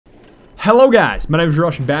Hello guys, my name is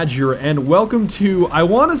TheRussianBadger and welcome to, I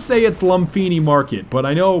want to say it's Lumphini Market, but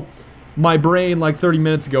I know my brain like 30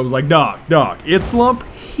 minutes ago was like, dog, it's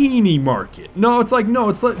Lumphini Market. No, it's Lumphini,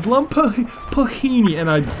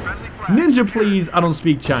 and ninja please, I don't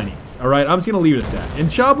speak Chinese, alright? I'm just going to leave it at that. And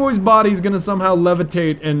Chowboy's body is going to somehow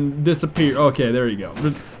levitate and disappear. Okay, there you go.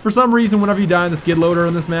 But for some reason, whenever you die in the skid loader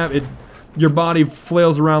on this map, your body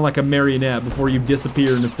flails around like a marionette before you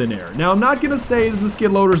disappear into thin air. Now, I'm not going to say that the skid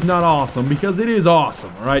loader is not awesome, because it is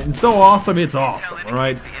awesome, alright? And so awesome, it's awesome,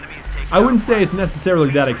 alright? I wouldn't say it's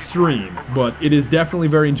necessarily that extreme, but it is definitely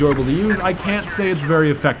very enjoyable to use. I can't say it's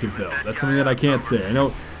very effective, though. That's something that I can't say. I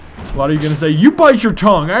know a lot of you are going to say, you bite your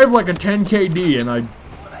tongue, I have like a 10 KD, and I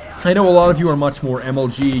know a lot of you are much more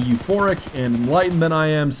MLG euphoric and enlightened than I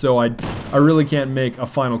am, so I really can't make a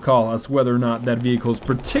final call as to whether or not that vehicle is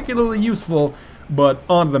particularly useful, but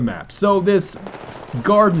onto the map. So this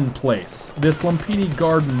garden place, this Lumphini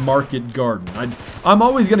Garden Market Garden, I'm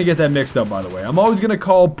always going to get that mixed up, by the way. I'm always going to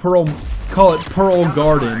call it Pearl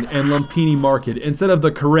Garden and Lumphini Market instead of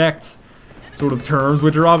the correct sort of terms,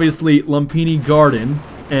 which are obviously Lumphini Garden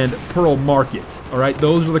and Pearl Market. Alright,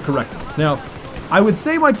 those are the correct ones. Now, I would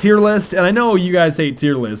say my tier list, and I know you guys hate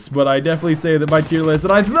tier lists, but I definitely say that my tier list,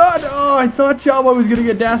 and I thought Chowboy was going to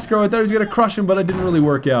get Dascro, I thought he was going to crush him, but it didn't really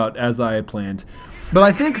work out as I had planned. But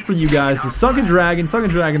I think for you guys, the Sunken Dragon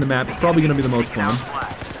the map is probably going to be the most fun.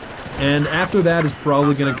 And after that is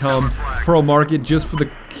probably going to come Pearl Market just for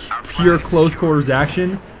the pure close quarters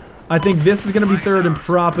action. I think this is going to be third and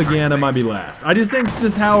Propaganda might be last. I just think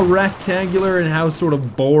just how rectangular and how sort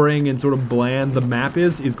of boring and sort of bland the map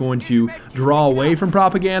is going to draw away from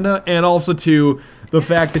Propaganda, and also to the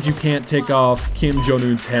fact that you can't take off Kim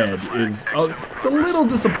Jong-un's head is it's a little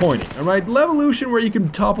disappointing, alright? Levolution where you can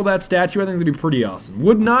topple that statue I think would be pretty awesome.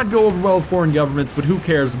 Would not go over well with foreign governments, but who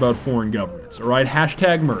cares about foreign governments, alright?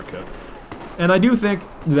 Hashtag Merca. And I do think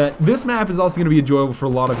that this map is also going to be enjoyable for a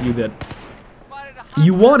lot of you that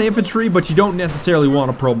you want infantry, but you don't necessarily want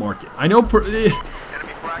a Pearl Market. I know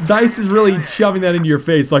DICE is really shoving that into your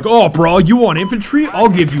face, like, oh, bro, you want infantry? I'll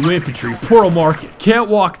give you infantry. Pearl Market. Can't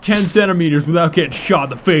walk 10 centimeters without getting shot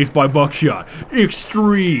in the face by buckshot.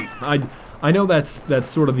 Extreme. I know that's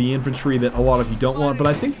sort of the infantry that a lot of you don't want, but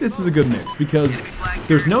I think this is a good mix, because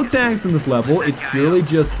there's no tanks in this level. It's purely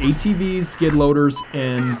just ATVs, skid loaders,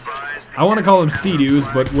 and I want to call them Sea-Doos,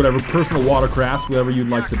 but whatever, personal watercrafts, whatever you'd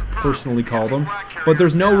like to personally call them. But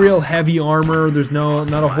there's no real heavy armor, there's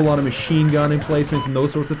not a whole lot of machine gun emplacements and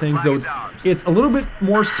those sorts of things, so it's a little bit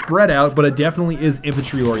more spread out, but it definitely is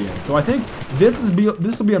infantry oriented. So I think this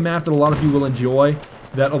will be a map that a lot of you will enjoy,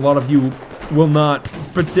 that a lot of you will not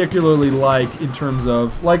particularly like in terms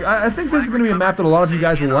of, like, I think this is going to be a map that a lot of you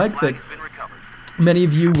guys will like, that many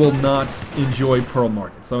of you will not enjoy Pearl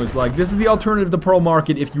Market. So it's like, this is the alternative to Pearl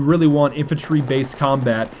Market if you really want infantry-based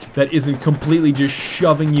combat that isn't completely just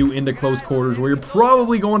shoving you into close quarters, where you're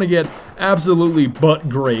probably going to get absolutely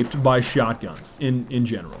butt-graped by shotguns in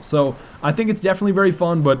general. So I think it's definitely very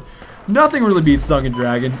fun, but nothing really beats Sunken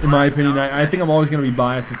Dragon, in my opinion. I think I'm always going to be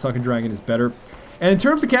biased that Sunken Dragon is better. And in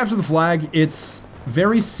terms of Capture the Flag, it's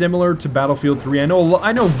very similar to Battlefield 3. I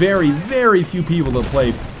know very, very few people that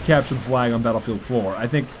play Capture the Flag on Battlefield 4. I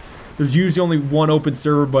think there's usually only one open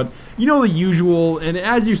server, but you know the usual, and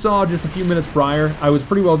as you saw just a few minutes prior, I was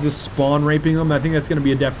pretty well just spawn raping them. I think that's going to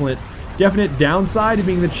be a definite downside to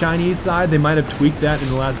being the Chinese side. They might have tweaked that in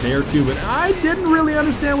the last day or two, but I didn't really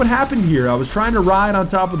understand what happened here. I was trying to ride on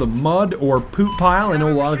top of the mud or poop pile. I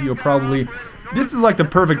know a lot of you are probably... This is like the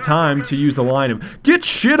perfect time to use a line of, get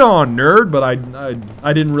shit on, nerd, but I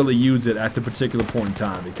didn't really use it at the particular point in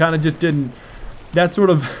time. It kind of just didn't, that sort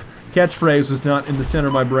of catchphrase was not in the center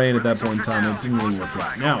of my brain at that point in time. It didn't really work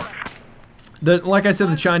out. Now, like I said,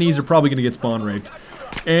 the Chinese are probably going to get spawn raped.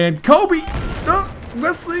 And Kobe,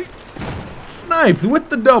 Wesley, sniped with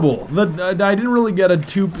the double. I didn't really get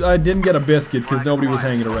I didn't get a biscuit because nobody was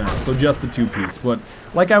hanging around, so just the two-piece. But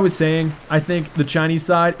like I was saying, I think the Chinese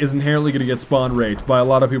side is inherently going to get spawn raped by a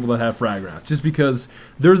lot of people that have frag rounds, just because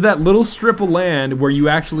there's that little strip of land where you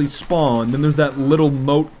actually spawn, then there's that little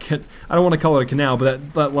moat, I don't want to call it a canal,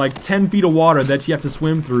 but that like 10 feet of water that you have to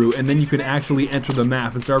swim through, and then you can actually enter the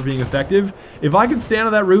map and start being effective. If I could stand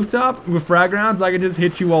on that rooftop with frag rounds, I could just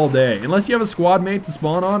hit you all day. Unless you have a squad mate to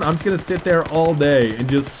spawn on, I'm just going to sit there all day and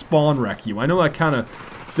just spawn wreck you. I know that kind of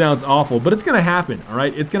sounds awful, but it's going to happen,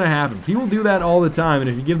 alright? It's going to happen. People do that all the time, and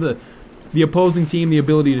if you give the opposing team the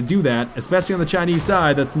ability to do that, especially on the Chinese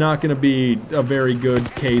side, that's not going to be a very good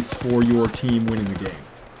case for your team winning the game.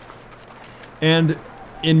 And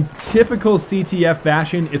in typical CTF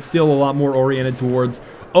fashion, it's still a lot more oriented towards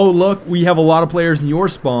oh, look, we have a lot of players in your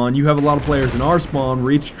spawn, you have a lot of players in our spawn,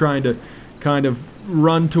 we're each trying to kind of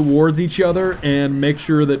run towards each other and make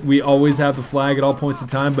sure that we always have the flag at all points in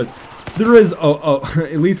time. But there is,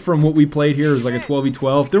 at least from what we played here, it was like a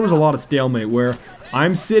 12v12. There was a lot of stalemate where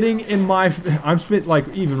I'm sitting in my, like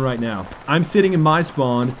even right now, I'm sitting in my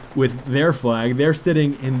spawn with their flag, they're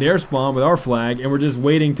sitting in their spawn with our flag, and we're just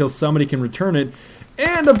waiting till somebody can return it.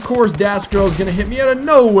 And of course, Daskro's gonna hit me out of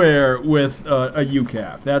nowhere with a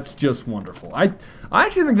UCAF. That's just wonderful. I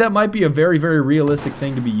actually think that might be a very, very realistic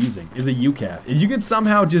thing to be using, is a UCAF. If you could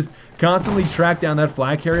somehow just constantly track down that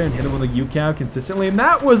flag carrier and hit him with a UCAF consistently, and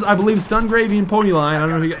that was, I believe, Stun Gravy and Ponyline. I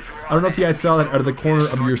don't know if you guys saw that out of the corner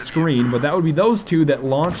of your screen, but that would be those two that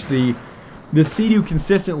launched the Sea-Doo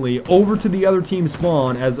consistently over to the other team's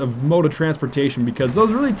spawn as a mode of transportation, because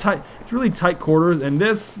those really tight quarters, and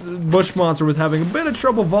this bush monster was having a bit of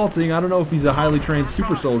trouble vaulting. I don't know if he's a highly trained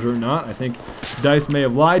super soldier or not. I think DICE may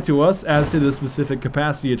have lied to us as to the specific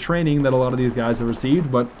capacity of training that a lot of these guys have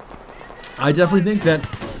received, but I definitely think that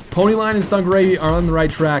Ponyline and Stun Gravy are on the right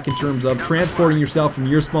track in terms of transporting yourself from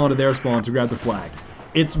your spawn to their spawn to grab the flag.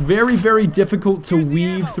 It's very, very difficult to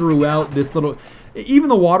weave throughout this little... Even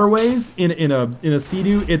the waterways in a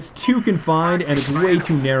Sea-Doo, it's too confined and it's way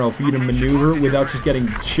too narrow for you to maneuver without just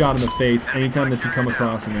getting shot in the face anytime that you come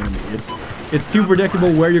across an enemy. It's too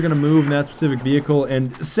predictable where you're going to move in that specific vehicle,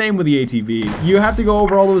 and same with the ATV. You have to go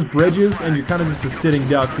over all those bridges, and you're kind of just a sitting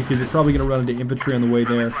duck because you're probably going to run into infantry on the way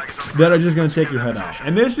there that are just going to take your head off.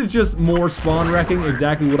 And this is just more spawn wrecking,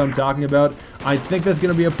 exactly what I'm talking about. I think that's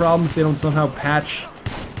going to be a problem if they don't somehow patch...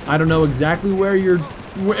 I don't know exactly where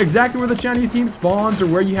the Chinese team spawns or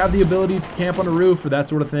where you have the ability to camp on a roof or that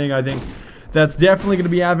sort of thing. I think that's definitely going to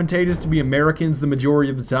be advantageous to be Americans the majority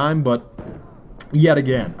of the time, but yet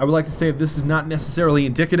again, I would like to say that this is not necessarily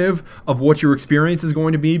indicative of what your experience is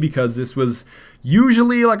going to be, because this was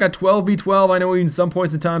usually like a 12v12. I know in some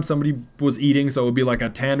points in time somebody was eating, so it would be like a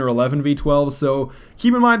 10 or 11v12. So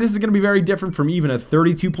keep in mind this is going to be very different from even a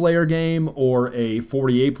 32-player game or a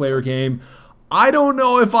 48-player game. I don't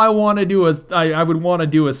know if I want to do I would want to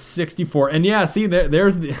do a 64. And yeah, see, there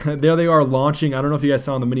they are launching. I don't know if you guys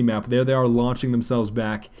saw on the mini-map. There they are launching themselves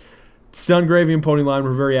back. Stun Gravy and Ponyline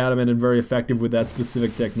were very adamant and very effective with that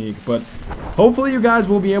specific technique. But hopefully you guys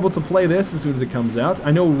will be able to play this as soon as it comes out.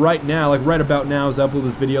 I know right now, like right about now as I upload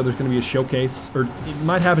this video, there's going to be a showcase, or it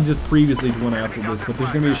might happen just previously to when I upload this, but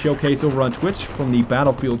there's going to be a showcase over on Twitch from the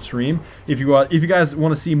Battlefield stream if you guys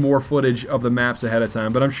want to see more footage of the maps ahead of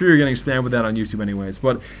time. But I'm sure you're going to expand with that on YouTube anyways.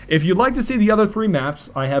 But if you'd like to see the other 3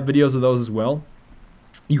 maps, I have videos of those as well.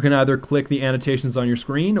 You can either click the annotations on your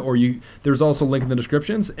screen, or there's also links in the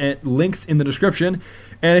description.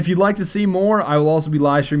 And if you'd like to see more, I will also be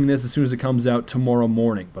live streaming this as soon as it comes out tomorrow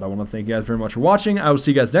morning. But I want to thank you guys very much for watching. I will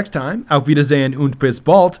see you guys next time. Auf Wiedersehen und bis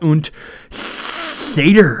bald und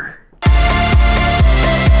Seder.